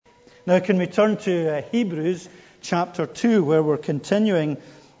Now, can we turn to Hebrews chapter 2, where we're continuing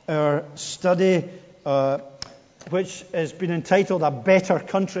our study, which has been entitled A Better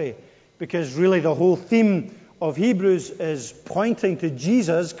Country, because really the whole theme of Hebrews is pointing to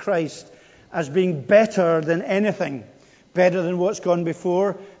Jesus Christ as being better than anything, better than what's gone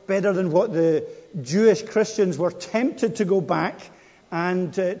before, better than what the Jewish Christians were tempted to go back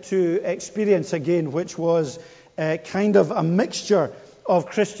and to experience again, which was kind of a mixture of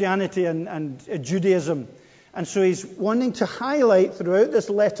Christianity and Judaism. And so he's wanting to highlight throughout this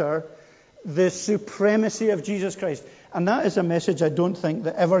letter the supremacy of Jesus Christ. And that is a message I don't think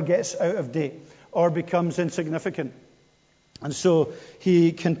that ever gets out of date or becomes insignificant. And so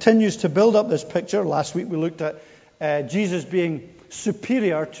he continues to build up this picture. Last week we looked at Jesus being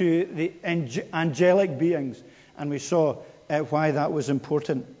superior to the angelic beings, and we saw why that was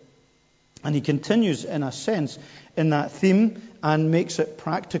important. And he continues, in a sense, in that theme and makes it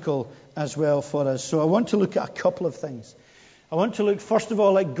practical as well for us. So I want to look at a couple of things. I want to look, first of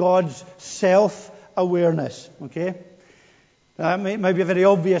all, at God's self-awareness. Okay? That might be a very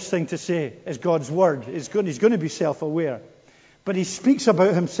obvious thing to say, is God's Word. He's going to be self-aware. But he speaks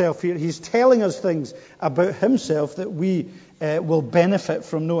about himself here. He's telling us things about himself that we will benefit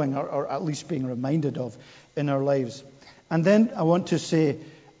from knowing, or at least being reminded of in our lives. And then I want to say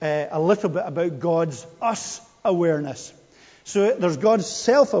a little bit about God's us-awareness. So there's God's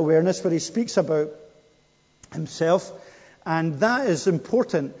self-awareness where he speaks about himself. And that is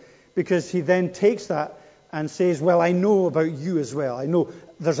important because he then takes that and says, well, I know about you as well. I know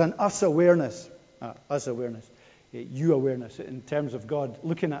there's an us-awareness. You-awareness in terms of God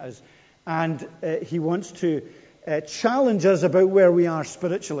looking at us. And he wants to challenge us about where we are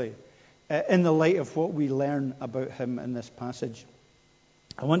spiritually in the light of what we learn about him in this passage.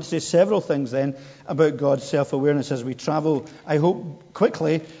 I want to say several things then about God's self-awareness as we travel, I hope,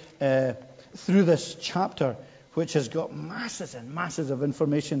 quickly through this chapter, which has got masses and masses of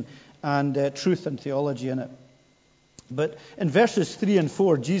information and truth and theology in it. But in verses 3 and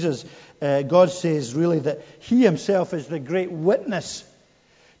 4, God says really that he himself is the great witness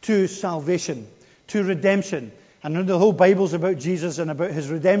to salvation, to redemption. And the whole Bible's about Jesus and about his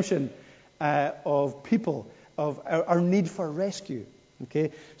redemption of people, of our need for rescue.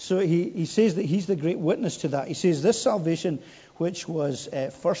 Okay, so he says that he's the great witness to that. He says this salvation, which was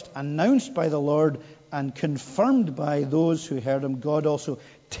first announced by the Lord and confirmed by those who heard him, God also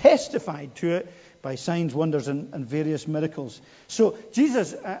testified to it by signs, wonders, and various miracles. So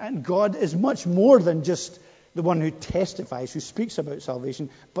Jesus and God is much more than just the one who testifies, who speaks about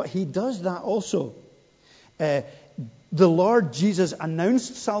salvation, but he does that also. The Lord Jesus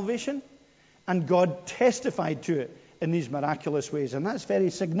announced salvation, and God testified to it in these miraculous ways, and that's very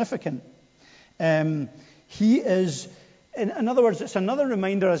significant. He is, in other words, it's another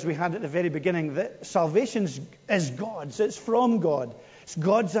reminder, as we had at the very beginning, that salvation is God's. It's from God. It's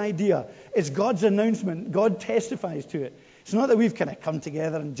God's idea. It's God's announcement. God testifies to it. It's not that we've kind of come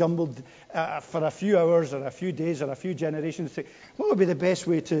together and jumbled for a few hours or a few days or a few generations to think, what would be the best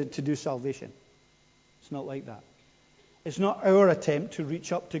way to do salvation? It's not like that. It's not our attempt to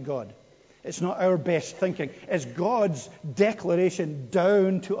reach up to God. It's not our best thinking. It's God's declaration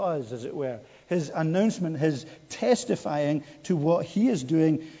down to us, as it were. His announcement, his testifying to what he is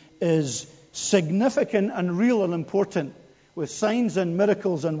doing is significant and real and important, with signs and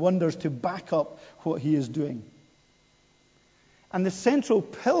miracles and wonders to back up what he is doing. And the central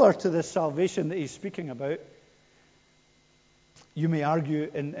pillar to this salvation that he's speaking about, you may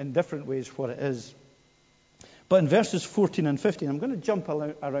argue in different ways what it is. But in verses 14 and 15, I'm going to jump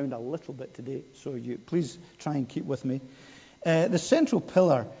around a little bit today, so you please try and keep with me. The central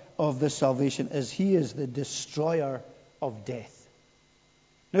pillar of this salvation is he is the destroyer of death.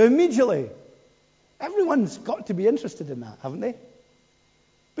 Now immediately, everyone's got to be interested in that, haven't they?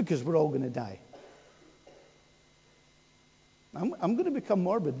 Because we're all going to die. I'm going to become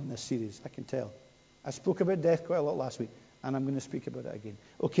morbid in this series, I can tell. I spoke about death quite a lot last week, and I'm going to speak about it again.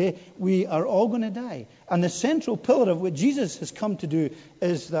 Okay, we are all going to die. And the central pillar of what Jesus has come to do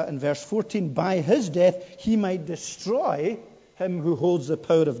is that in verse 14, by his death, he might destroy him who holds the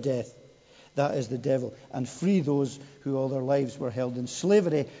power of death. That is the devil. And free those who all their lives were held in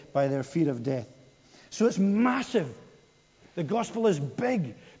slavery by their fear of death. So it's massive. The gospel is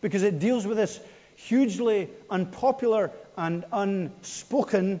big because it deals with this hugely unpopular and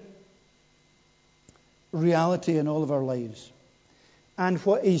unspoken reality in all of our lives. And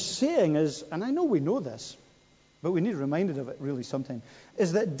what he's saying is, and I know we know this, but we need reminded of it really sometimes,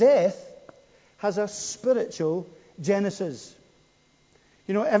 is that death has a spiritual genesis.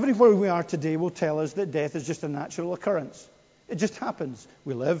 You know, everywhere we are today will tell us that death is just a natural occurrence. It just happens.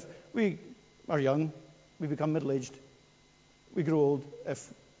 We live, we are young, we become middle-aged, we grow old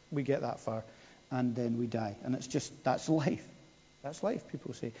if we get that far, and then we die. And that's life. That's life,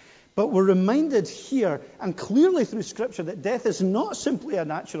 people say. But we're reminded here, and clearly through Scripture, that death is not simply a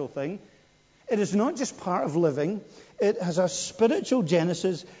natural thing. It is not just part of living. It has a spiritual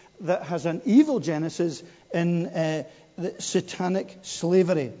genesis that has an evil genesis in the satanic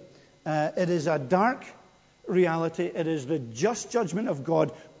slavery. It is a dark reality. It is the just judgment of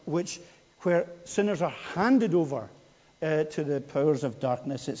God, where sinners are handed over to the powers of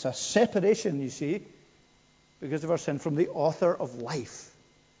darkness. It's a separation, you see, because of our sin, from the author of life.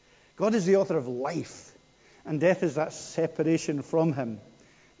 God is the author of life, and death is that separation from him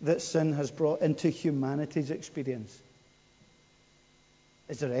that sin has brought into humanity's experience.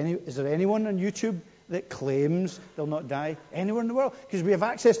 Is there anyone on YouTube that claims they'll not die? Anywhere in the world? Because we have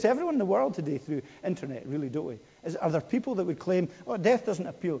access to everyone in the world today through internet, really, don't we? Are there people that would claim, oh, death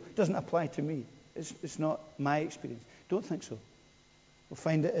doesn't apply to me? It's not my experience. Don't think so. We'll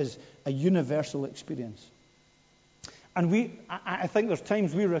find it as a universal experience. And I think there's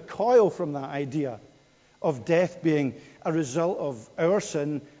times we recoil from that idea of death being a result of our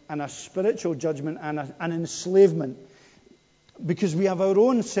sin and a spiritual judgment and an enslavement, because we have our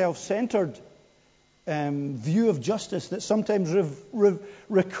own self-centered view of justice that sometimes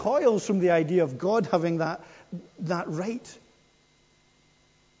recoils from the idea of God having that right.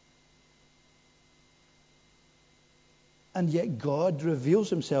 And yet God reveals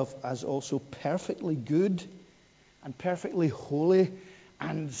himself as also perfectly good and perfectly holy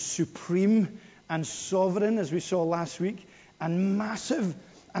and supreme and sovereign, as we saw last week, and massive,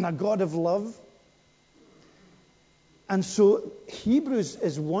 and a God of love. And so Hebrews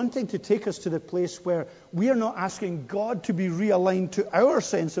is wanting to take us to the place where we are not asking God to be realigned to our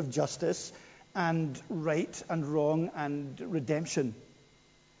sense of justice and right and wrong and redemption,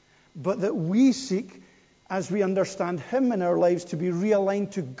 but that we seek, as we understand him in our lives, to be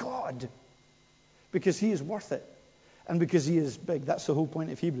realigned to God, because he is worth it. And because he is big. That's the whole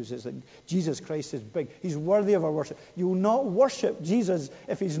point of Hebrews, is that Jesus Christ is big. He's worthy of our worship. You will not worship Jesus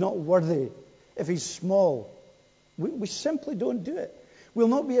if he's not worthy, if he's small. We simply don't do it. We'll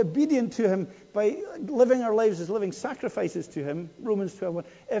not be obedient to him by living our lives as living sacrifices to him, Romans 12:1,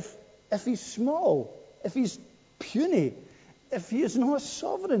 if he's small, if he's puny, if he is not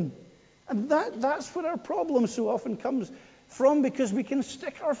sovereign. And that's where our problem so often comes from, because we can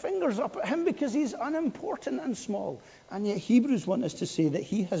stick our fingers up at him because he's unimportant and small. And yet Hebrews want us to say that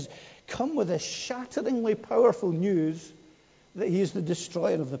he has come with a shatteringly powerful news that he is the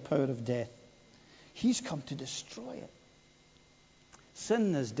destroyer of the power of death. He's come to destroy it.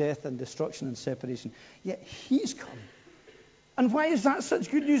 Sin is death and destruction and separation. Yet he's come. And why is that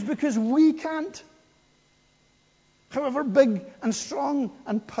such good news? Because we can't. However big and strong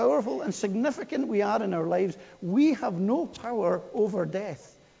and powerful and significant we are in our lives, we have no power over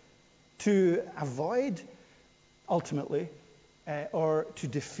death to avoid, ultimately, or to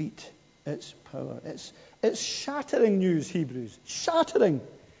defeat its power. It's shattering news, Hebrews. Shattering.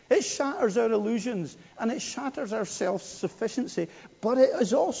 It shatters our illusions and it shatters our self-sufficiency. But it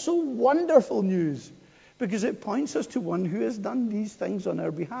is also wonderful news, because it points us to one who has done these things on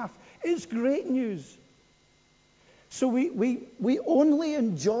our behalf. It's great news. So we only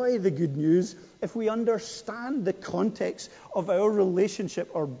enjoy the good news if we understand the context of our relationship,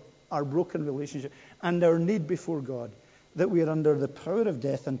 or our broken relationship, and our need before God, that we are under the power of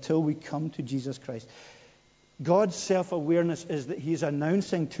death until we come to Jesus Christ. God's self-awareness is that he's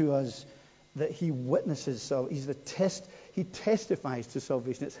announcing to us that he witnesses. So he testifies to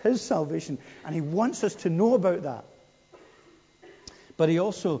salvation. It's his salvation, and he wants us to know about that. But he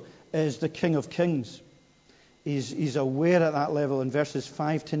also is the King of Kings. He's aware at that level. In verses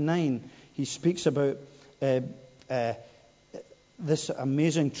 5 to 9, he speaks about this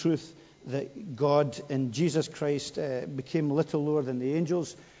amazing truth that God in Jesus Christ became little lower than the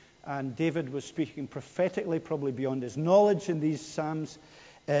angels. And David was speaking prophetically, probably beyond his knowledge in these Psalms.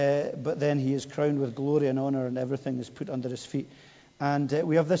 But then he is crowned with glory and honor, and everything is put under his feet. And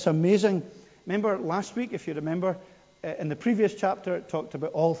we have this amazing... Remember last week, if you remember, in the previous chapter, it talked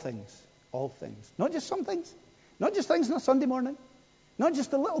about all things. All things. Not just some things. Not just things on a Sunday morning. Not just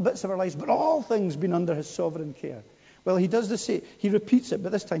the little bits of our lives, but all things being under his sovereign care. Well, he does the same. He repeats it,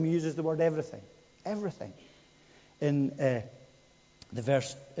 but this time he uses the word everything. Everything. In the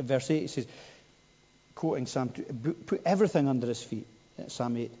verse 8, he says, quoting Psalm 2, put everything under his feet,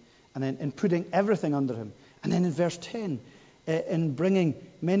 Psalm 8. And then in putting everything under him. And then in verse 10, in bringing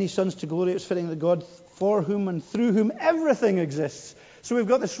many sons to glory, it's fitting that God, for whom and through whom everything exists. So we've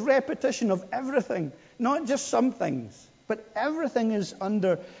got this repetition of everything. Not just some things, but everything is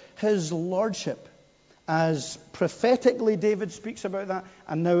under his lordship. As prophetically David speaks about that,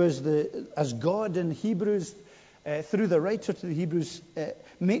 and now as God in Hebrews, through the writer to the Hebrews,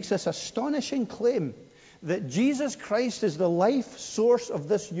 makes this astonishing claim that Jesus Christ is the life source of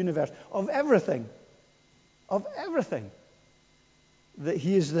this universe, of everything. Of everything. That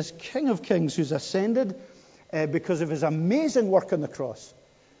he is this King of Kings who's ascended because of his amazing work on the cross.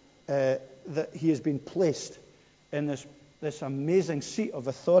 That he has been placed in this amazing seat of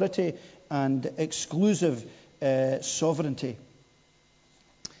authority and exclusive sovereignty.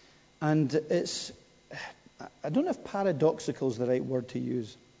 And I don't know if paradoxical is the right word to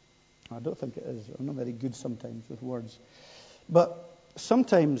use. I don't think it is. I'm not very good sometimes with words. But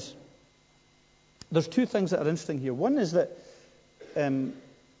sometimes there's two things that are interesting here. One is that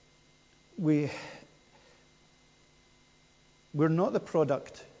we're not the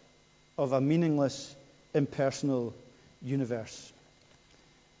product of a meaningless, impersonal universe.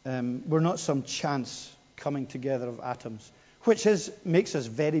 We're not some chance coming together of atoms, which makes us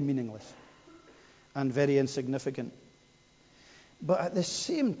very meaningless and very insignificant. But at the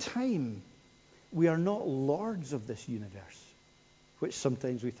same time, we are not lords of this universe, which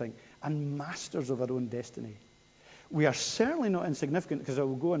sometimes we think, and masters of our own destiny. We are certainly not insignificant, because I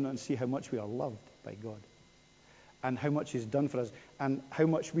will go on and see how much we are loved by God and how much he's done for us and how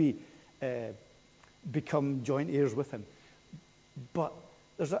much we become joint heirs with him. But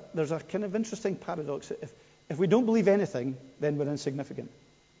there's a kind of interesting paradox. If we don't believe anything, then we're insignificant.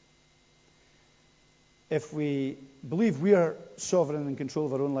 If we believe we are sovereign and in control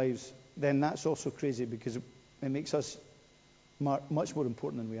of our own lives, then that's also crazy, because it makes us much more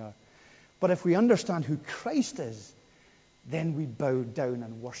important than we are. But if we understand who Christ is, then we bow down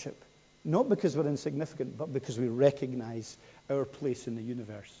and worship. Not because we're insignificant, but because we recognize our place in the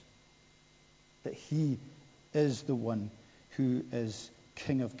universe. That he is the one who is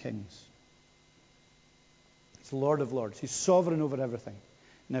King of Kings. He's Lord of Lords. He's sovereign over everything.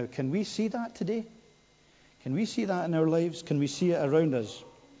 Now, can we see that today? Can we see that in our lives? Can we see it around us?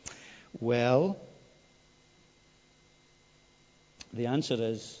 Well, the answer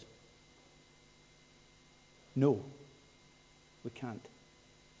is no, we can't.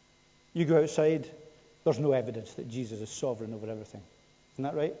 You go outside, there's no evidence that Jesus is sovereign over everything. Isn't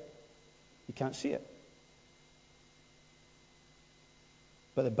that right? You can't see it.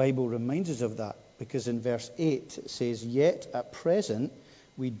 But the Bible reminds us of that, because in verse 8 it says, "Yet at present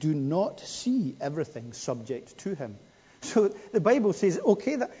we do not see everything subject to him." So the Bible says,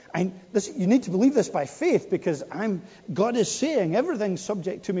 okay, you need to believe this by faith, because God is saying everything's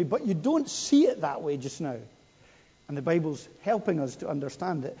subject to me, but you don't see it that way just now. And the Bible's helping us to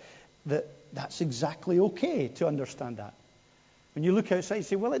understand that's exactly okay to understand that. When you look outside, you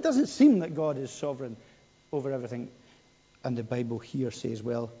say, well, it doesn't seem that God is sovereign over everything. And the Bible here says,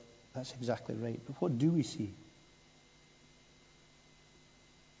 well, that's exactly right. But what do we see?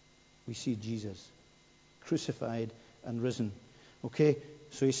 We see Jesus crucified and risen. Okay?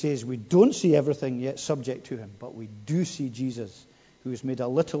 So he says we don't see everything yet subject to him, but we do see Jesus, who is made a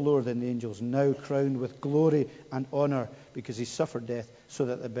little lower than the angels, now crowned with glory and honor, because he suffered death, so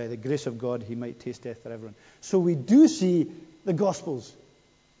that by the grace of God he might taste death for everyone. So we do see the Gospels.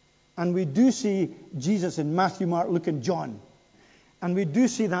 And we do see Jesus in Matthew, Mark, Luke, and John. And we do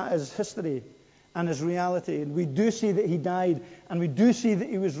see that as history and as reality. And we do see that he died. And we do see that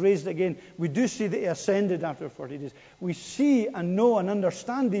he was raised again. We do see that he ascended after 40 days. We see and know and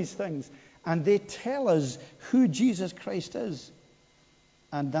understand these things. And they tell us who Jesus Christ is.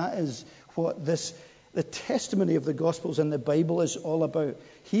 And that is what the testimony of the Gospels and the Bible is all about.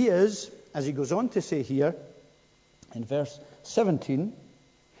 He is, as he goes on to say here, in verse 17,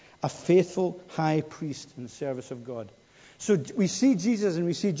 a faithful high priest in the service of God. So we see Jesus, and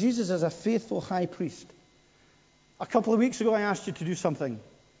we see Jesus as a faithful high priest. A couple of weeks ago, I asked you to do something.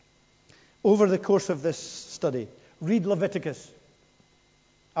 Over the course of this study, read Leviticus.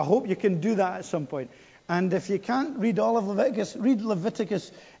 I hope you can do that at some point. And if you can't read all of Leviticus, read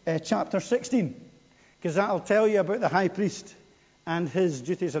Leviticus chapter 16. Because that'll tell you about the high priest and his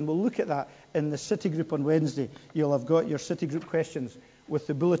duties. And we'll look at that in the city group on Wednesday. You'll have got your city group questions with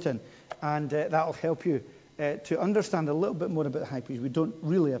the bulletin. And that'll help you to understand a little bit more about the high priest. We don't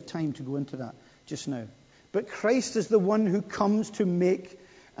really have time to go into that just now. But Christ is the one who comes to make,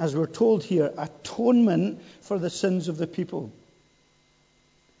 as we're told here, atonement for the sins of the people.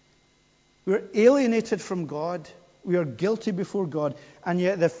 We're alienated from God. We are guilty before God. And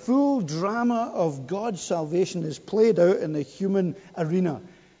yet the full drama of God's salvation is played out in the human arena.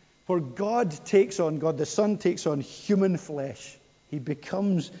 For God the Son takes on human flesh. He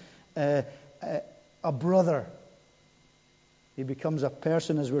becomes a brother He becomes a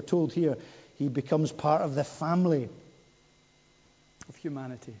person, as we're told here. He becomes part of the family of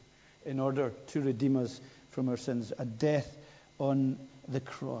humanity in order to redeem us from our sins. A death on the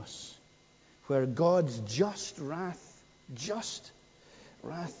cross where God's just wrath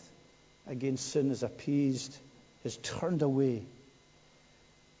against sin is appeased, is turned away.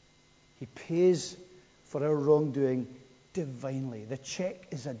 He pays for our wrongdoing divinely. The check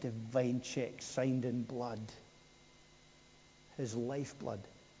is a divine check signed in blood. His lifeblood.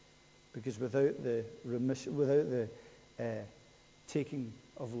 Because without the remission, without the taking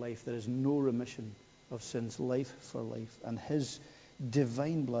of life, there is no remission of sins. Life for life. And his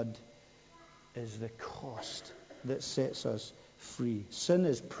divine blood is the cost that sets us free. Sin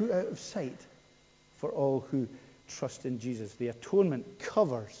is put out of sight for all who trust in Jesus. The atonement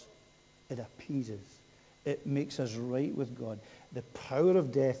covers, it appeases, it makes us right with God. The power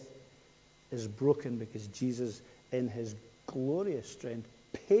of death is broken because Jesus, in his glorious strength,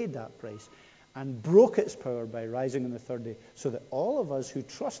 paid that price and broke its power by rising on the third day, so that all of us who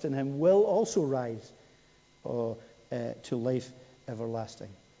trust in him will also rise to life everlasting.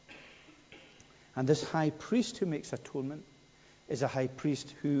 And this high priest who makes atonement is a high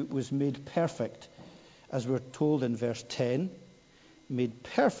priest who was made perfect, as we're told in verse 10, made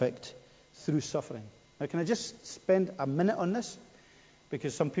perfect through suffering. Now, can I just spend a minute on this?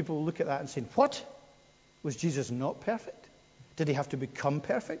 Because some people look at that and say, what? Was Jesus not perfect? Did he have to become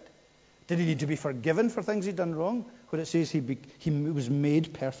perfect? Did he need to be forgiven for things he'd done wrong? When it says he was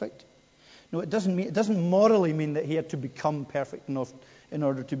made perfect? No, it doesn't morally mean that he had to become perfect enough in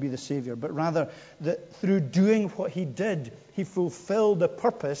order to be the Savior, but rather that through doing what he did, he fulfilled the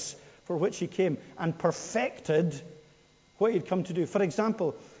purpose for which he came and perfected what he'd come to do. For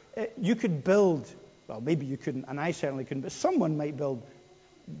example, you could build, well, maybe you couldn't, and I certainly couldn't, but someone might build,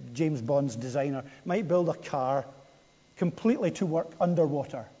 James Bond's designer, might build a car completely to work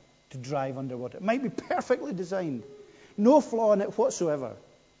underwater, to drive underwater. It might be perfectly designed, no flaw in it whatsoever.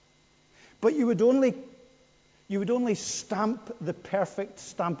 But you would only stamp the perfect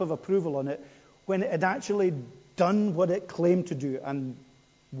stamp of approval on it when it had actually done what it claimed to do and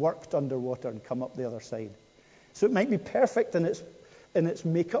worked underwater and come up the other side. So it might be perfect in its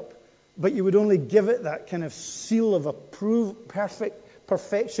makeup, but you would only give it that kind of seal of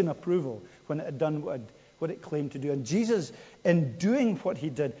perfection approval when it had done what it claimed to do. And Jesus, in doing what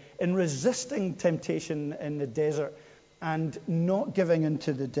he did, in resisting temptation in the desert and not giving in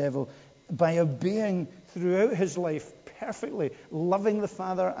to the devil, by obeying throughout his life perfectly, loving the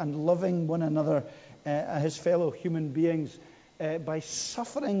Father and loving one another, his fellow human beings, by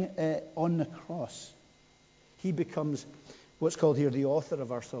suffering on the cross, he becomes what's called here the author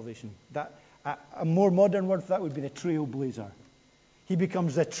of our salvation. That a more modern word for that would be the trailblazer. He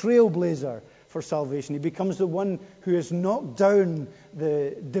becomes the trailblazer for salvation. He becomes the one who has knocked down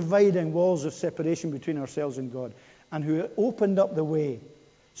the dividing walls of separation between ourselves and God, and who opened up the way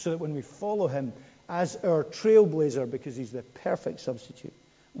so that when we follow him as our trailblazer, because he's the perfect substitute,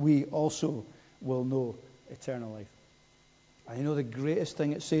 we also will know eternal life. And you know the greatest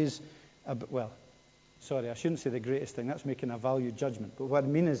thing it says about, I shouldn't say the greatest thing, that's making a value judgment. But what I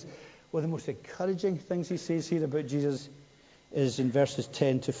mean is, one of the most encouraging things he says here about Jesus is in verses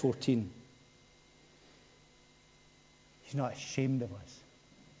 10 to 14. He's not ashamed of us.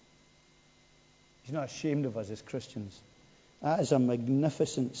 He's not ashamed of us as Christians. That is a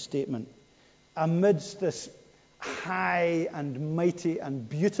magnificent statement. Amidst this high and mighty and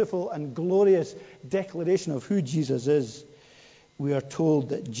beautiful and glorious declaration of who Jesus is, we are told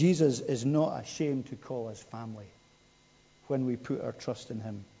that Jesus is not ashamed to call us family when we put our trust in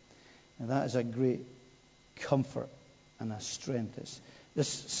him. And that is a great comfort and a strength. This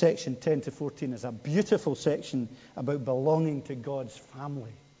section 10 to 14 is a beautiful section about belonging to God's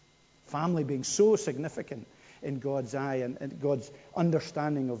family. Family being so significant in God's eye and God's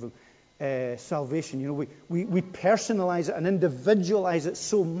understanding of salvation. You know, we personalize it and individualize it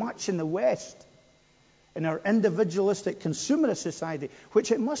so much in the West, in our individualistic consumerist society,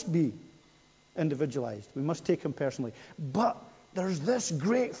 which it must be individualized. We must take him personally. But there's this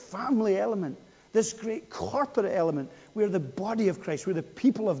great family element, this great corporate element. We're the body of Christ. We're the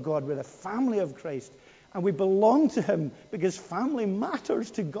people of God. We're the family of Christ. And we belong to him because family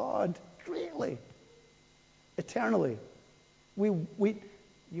matters to God greatly, eternally. You'll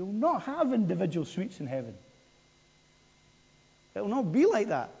not have individual suites in heaven. It will not be like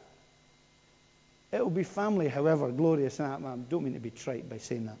that. It will be family, however glorious. And I don't mean to be trite by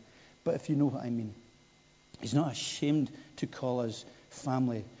saying that, but if you know what I mean. He's not ashamed to call us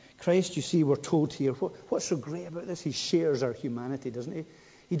family. Christ, you see, we're told here, what's so great about this? He shares our humanity, doesn't he?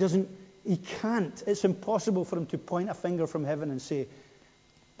 He doesn't he can't. It's impossible for him to point a finger from heaven and say,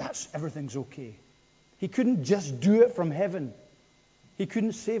 everything's okay. He couldn't just do it from heaven. He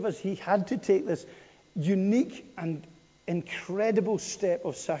couldn't save us. He had to take this unique and incredible step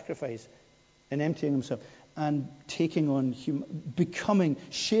of sacrifice in emptying himself and taking on,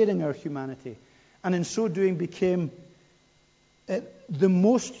 sharing our humanity. And in so doing became the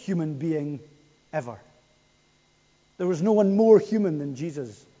most human being ever. There was no one more human than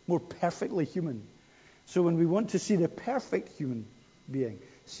Jesus, more perfectly human. So when we want to see the perfect human being,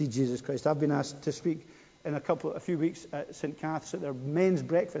 see Jesus Christ. I've been asked to speak in a few weeks at St. Cath's at their men's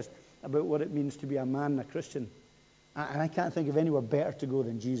breakfast about what it means to be a man and a Christian. And I can't think of anywhere better to go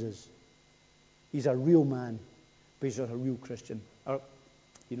than Jesus. He's a real man, but he's not a real Christian. Or,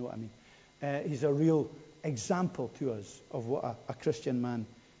 you know what I mean. He's a real example to us of what a Christian man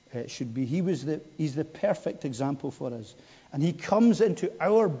should be. He's the perfect example for us. And he comes into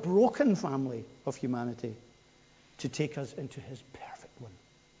our broken family of humanity to take us into his perfect one.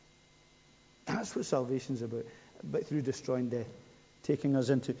 That's what salvation's about. But through destroying death, taking us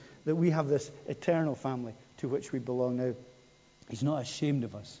into that we have this eternal family to which we belong now. He's not ashamed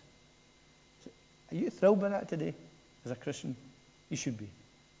of us. Are you thrilled by that today as a Christian? You should be.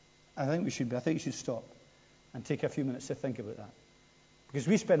 I think we should be. I think you should stop and take a few minutes to think about that. Because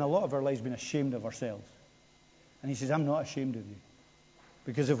we spend a lot of our lives being ashamed of ourselves. And he says, I'm not ashamed of you.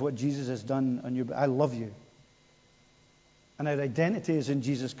 Because of what Jesus has done on your behalf. I love you. And our identity is in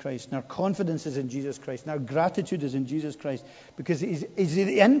Jesus Christ. And our confidence is in Jesus Christ. And our gratitude is in Jesus Christ. Because he's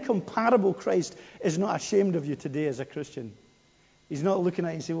the incomparable Christ is not ashamed of you today as a Christian. He's not looking at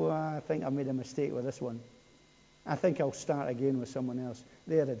you and saying, well, I think I made a mistake with this one. I think I'll start again with someone else.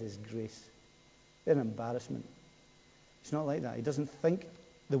 They're a disgrace. They're an embarrassment. It's not like that. He doesn't think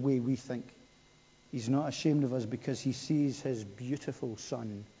the way we think. He's not ashamed of us because he sees his beautiful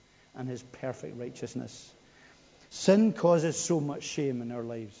Son and his perfect righteousness. Sin causes so much shame in our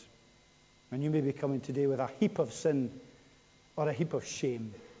lives. And you may be coming today with a heap of sin or a heap of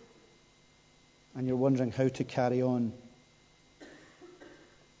shame. And you're wondering how to carry on.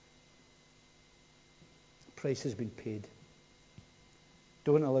 The price has been paid.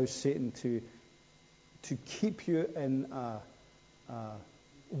 Don't allow Satan to keep you in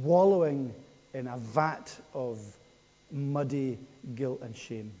wallowing in a vat of muddy guilt and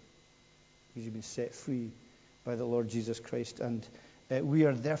shame. Because you've been set free by the Lord Jesus Christ. And we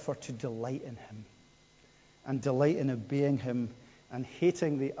are therefore to delight in him. And delight in obeying him and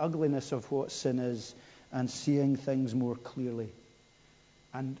hating the ugliness of what sin is and seeing things more clearly.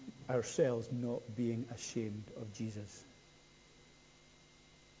 And ourselves not being ashamed of Jesus.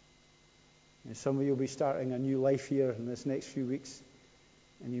 And some of you will be starting a new life here in this next few weeks.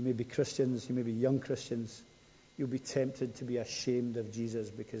 And you may be Christians, you may be young Christians. You'll be tempted to be ashamed of Jesus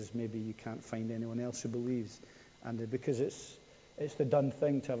because maybe you can't find anyone else who believes. And because it's the done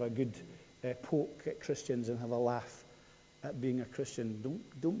thing to have a good poke at Christians and have a laugh at being a Christian.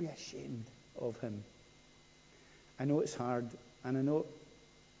 Don't be ashamed of him. I know it's hard, and I know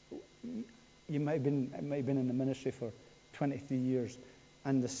it might have been in the ministry for 23 years,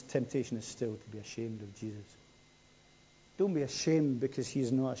 and this temptation is still to be ashamed of Jesus. Don't be ashamed because he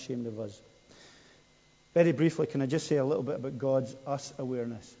is not ashamed of us. Very briefly, can I just say a little bit about God's us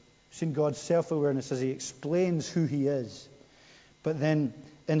awareness? We've seen God's self-awareness as he explains who he is. But then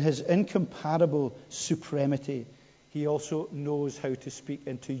in his incomparable supremacy, he also knows how to speak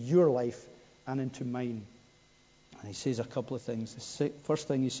into your life and into mine. And he says a couple of things. The first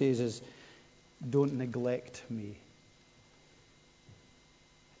thing he says is, don't neglect me.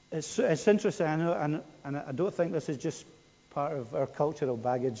 It's interesting, I know, and I don't think this is just part of our cultural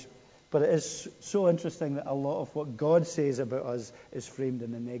baggage, but it is so interesting that a lot of what God says about us is framed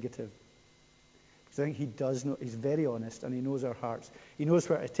in the negative. Because I think he does know, he's very honest, and he knows our hearts. He knows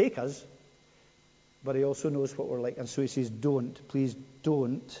where to take us, but he also knows what we're like. And so he says, please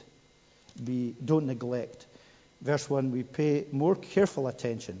don't neglect. Verse 1, we pay more careful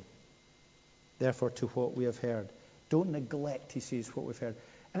attention, therefore, to what we have heard. Don't neglect, he says, what we've heard.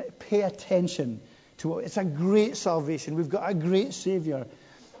 And pay attention to what, it's a great salvation. We've got a great Savior.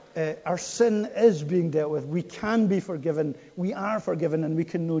 Our sin is being dealt with. We can be forgiven. We are forgiven, and we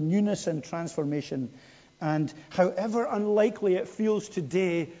can know newness and transformation. And however unlikely it feels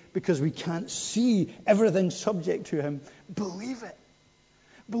today, because we can't see everything subject to him, believe it.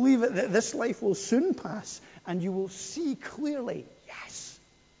 Believe it that this life will soon pass, and you will see clearly, yes,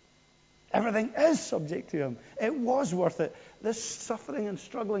 everything is subject to him. It was worth it. This suffering and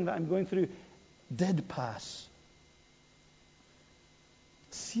struggling that I'm going through did pass.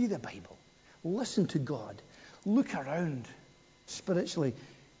 See the Bible. Listen to God. Look around spiritually.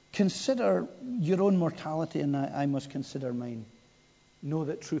 Consider your own mortality, and I must consider mine. Know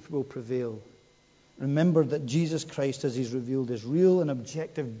that truth will prevail. Remember that Jesus Christ, as he's revealed, is real and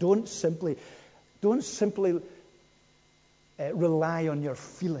objective. Don't simply rely on your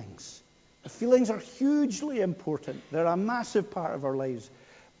feelings. The feelings are hugely important. They're a massive part of our lives.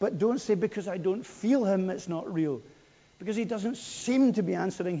 But don't say, because I don't feel him, it's not real. Because he doesn't seem to be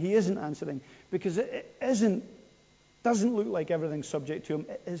answering, he isn't answering. Because it doesn't look like everything's subject to him.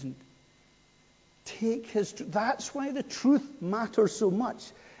 It isn't. Take his truth. That's why the truth matters so much.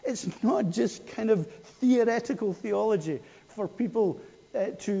 It's not just kind of theoretical theology for people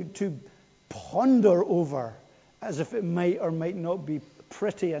to ponder over as if it might or might not be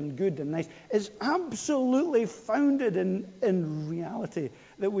pretty and good and nice. It's absolutely founded in reality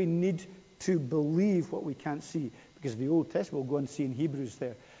that we need to believe what we can't see. Because the Old Testament, we'll go and see in Hebrews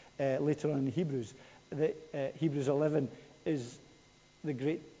there, later on in Hebrews, that Hebrews 11 is the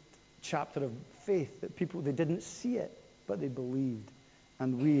great chapter of faith, that people, they didn't see it, but they believed.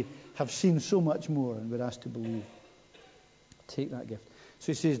 And we have seen so much more, and we're asked to believe. Take that gift. So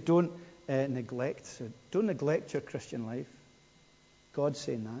he says, don't neglect your Christian life. God's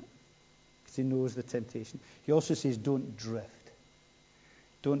saying that, because he knows the temptation. He also says, don't drift.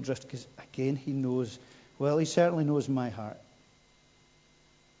 Don't drift, because again, he knows, well, he certainly knows my heart.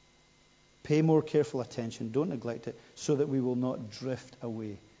 Pay more careful attention. Don't neglect it, so that we will not drift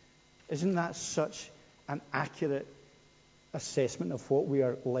away. Isn't that such an accurate assessment of what we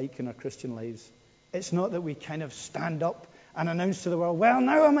are like in our Christian lives? It's not that we kind of stand up and announce to the world, well,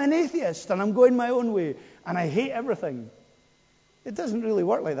 now I'm an atheist and I'm going my own way and I hate everything. It doesn't really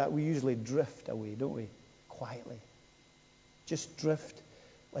work like that. We usually drift away, don't we? Quietly. Just drift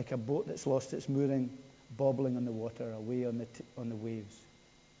like a boat that's lost its mooring, bobbling on the water, away on the waves.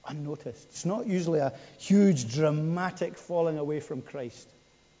 Unnoticed. It's not usually a huge, dramatic falling away from Christ.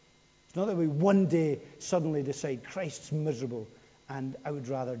 It's not that we one day suddenly decide Christ's miserable and I would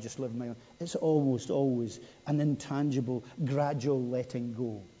rather just live my own. It's almost always an intangible, gradual letting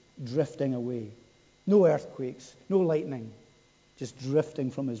go, drifting away. No earthquakes, no lightning, just drifting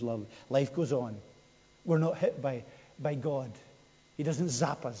from his love. Life goes on. We're not hit by God. He doesn't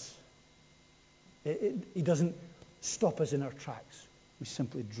zap us. He doesn't stop us in our tracks. We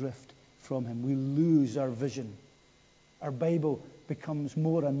simply drift from him. We lose our vision. Our Bible becomes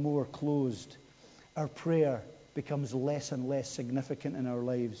more and more closed. Our prayer becomes less and less significant in our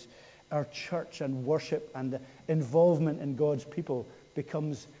lives. Our church and worship and involvement in God's people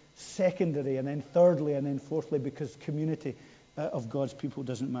becomes secondary, and then thirdly, and then fourthly, because community of God's people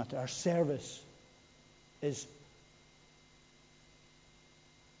doesn't matter. Our service is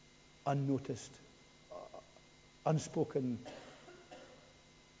unnoticed, unspoken,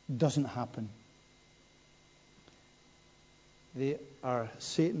 doesn't happen. They are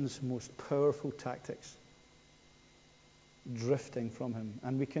Satan's most powerful tactics, drifting from him.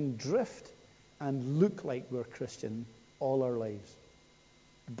 And we can drift and look like we're Christian all our lives,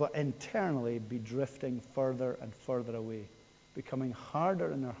 but internally be drifting further and further away, becoming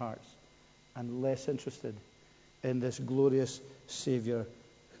harder in our hearts and less interested in this glorious Savior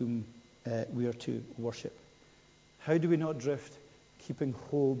whom we are to worship. How do we not drift? Keeping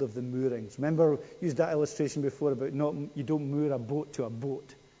hold of the moorings. Remember, I used that illustration before about you don't moor a boat to a boat,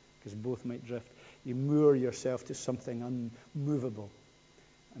 because both might drift. You moor yourself to something unmovable.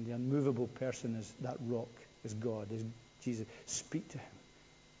 And the unmovable person is that rock, is God, is Jesus. Speak to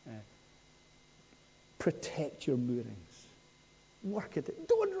him. Protect your moorings. Work at it.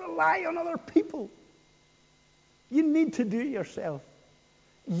 Don't rely on other people. You need to do it yourself.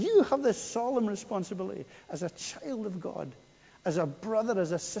 You have this solemn responsibility as a child of God, as a brother,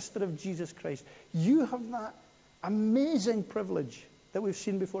 as a sister of Jesus Christ. You have that amazing privilege that we've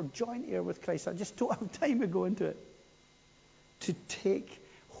seen before, joint heir with Christ. I just don't have time to go into it. To take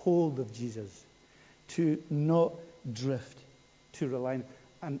hold of Jesus, to not drift, to rely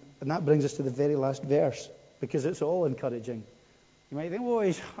on. And that brings us to the very last verse, because it's all encouraging. You might think, oh,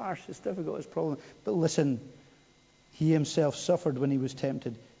 he's harsh, it's difficult, it's problem. But listen, he himself suffered when he was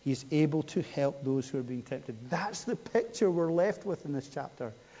tempted. He is able to help those who are being tempted. That's the picture we're left with in this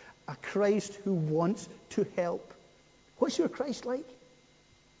chapter. A Christ who wants to help. What's your Christ like?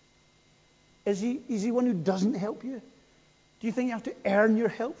 Is he one who doesn't help you? Do you think you have to earn your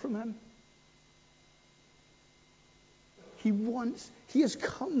help from him? He has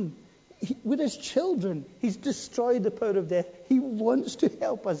come with his children. He's destroyed the power of death. He wants to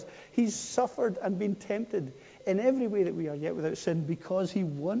help us. He's suffered and been tempted in every way that we are yet without sin, because he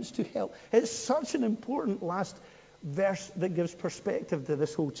wants to help. It's such an important last verse that gives perspective to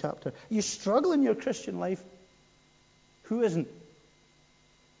this whole chapter. You struggle in your Christian life. Who isn't?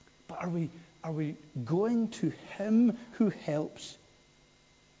 But are we going to him who helps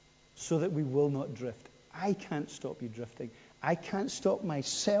so that we will not drift? I can't stop you drifting. I can't stop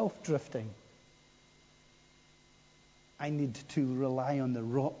myself drifting. I need to rely on the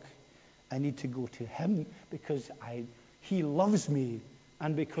rock. I need to go to him because he loves me,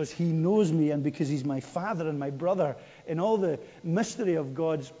 and because he knows me, and because he's my father and my brother. In all the mystery of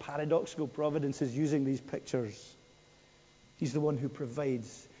God's paradoxical providences using these pictures, he's the one who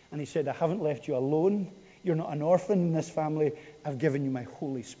provides. And he said, I haven't left you alone. You're not an orphan in this family. I've given you my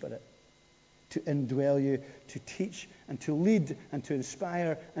Holy Spirit to indwell you, to teach and to lead and to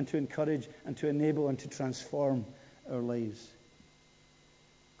inspire and to encourage and to enable and to transform our lives.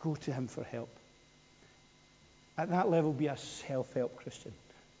 Go to him for help. At that level, be a self-help Christian.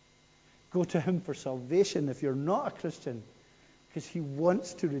 Go to him for salvation if you're not a Christian, because he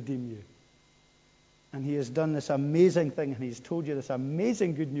wants to redeem you. And he has done this amazing thing, and he's told you this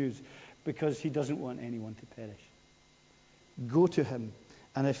amazing good news because he doesn't want anyone to perish. Go to him.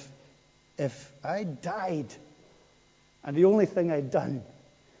 And if I died and the only thing I'd done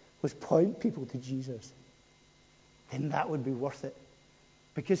was point people to Jesus, then that would be worth it.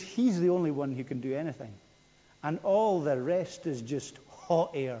 Because he's the only one who can do anything. And all the rest is just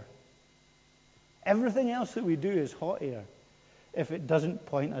hot air. Everything else that we do is hot air if it doesn't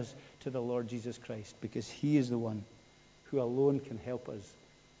point us to the Lord Jesus Christ, because he is the one who alone can help us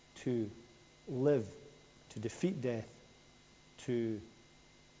to live, to defeat death, to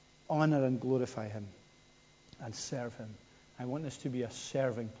honor and glorify him, and serve him. I want this to be a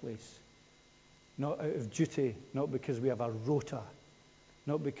serving place, not out of duty, not because we have a rota,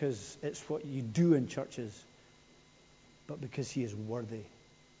 not because it's what you do in churches, but because he is worthy.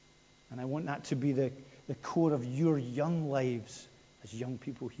 And I want that to be the core of your young lives as young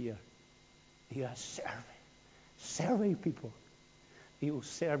people here. You are serving people. You will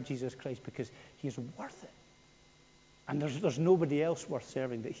serve Jesus Christ because he is worth it. And there's nobody else worth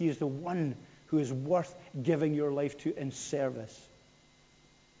serving. That he is the one who is worth giving your life to in service,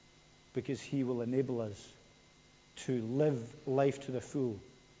 because he will enable us to live life to the full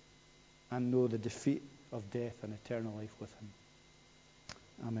and know the defeat of death and eternal life with him.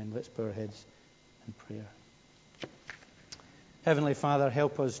 Amen. Let's bow our heads in prayer. Heavenly Father,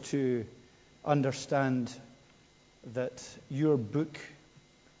 help us to understand that your book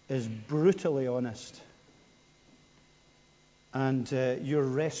is brutally honest, and your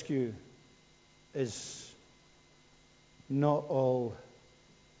rescue is not all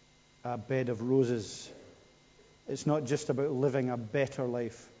a bed of roses. It's not just about living a better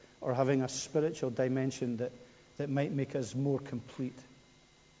life or having a spiritual dimension that might make us more complete.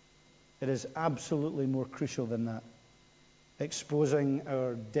 It is absolutely more crucial than that. Exposing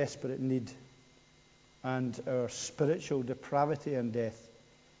our desperate need and our spiritual depravity and death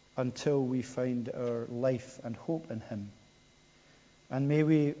until we find our life and hope in him. And may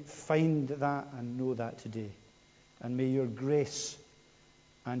we find that and know that today. And may your grace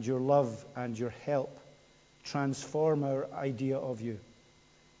and your love and your help transform our idea of you,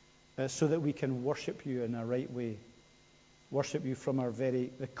 so that we can worship you in a right way. Worship you from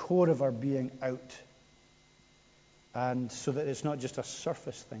the core of our being out. And so that it's not just a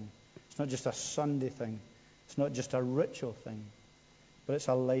surface thing. It's not just a Sunday thing. It's not just a ritual thing. But it's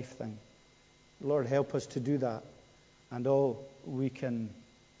a life thing. Lord, help us to do that. And all we can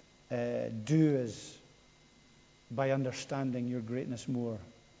do is by understanding your greatness more.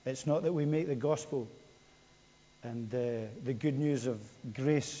 It's not that we make the gospel and the good news of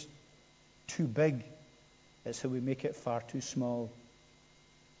grace too big. It's that we make it far too small.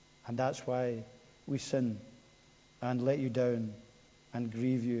 And that's why we sin and let you down and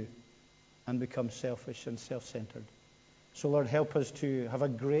grieve you and become selfish and self-centered. So Lord, help us to have a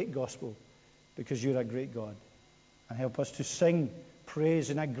great gospel because you're a great God. And help us to sing praise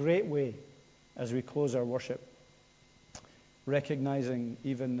in a great way as we close our worship, recognizing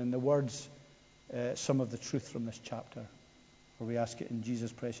even in the words some of the truth from this chapter. For we ask it in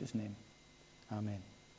Jesus' precious name. Amen.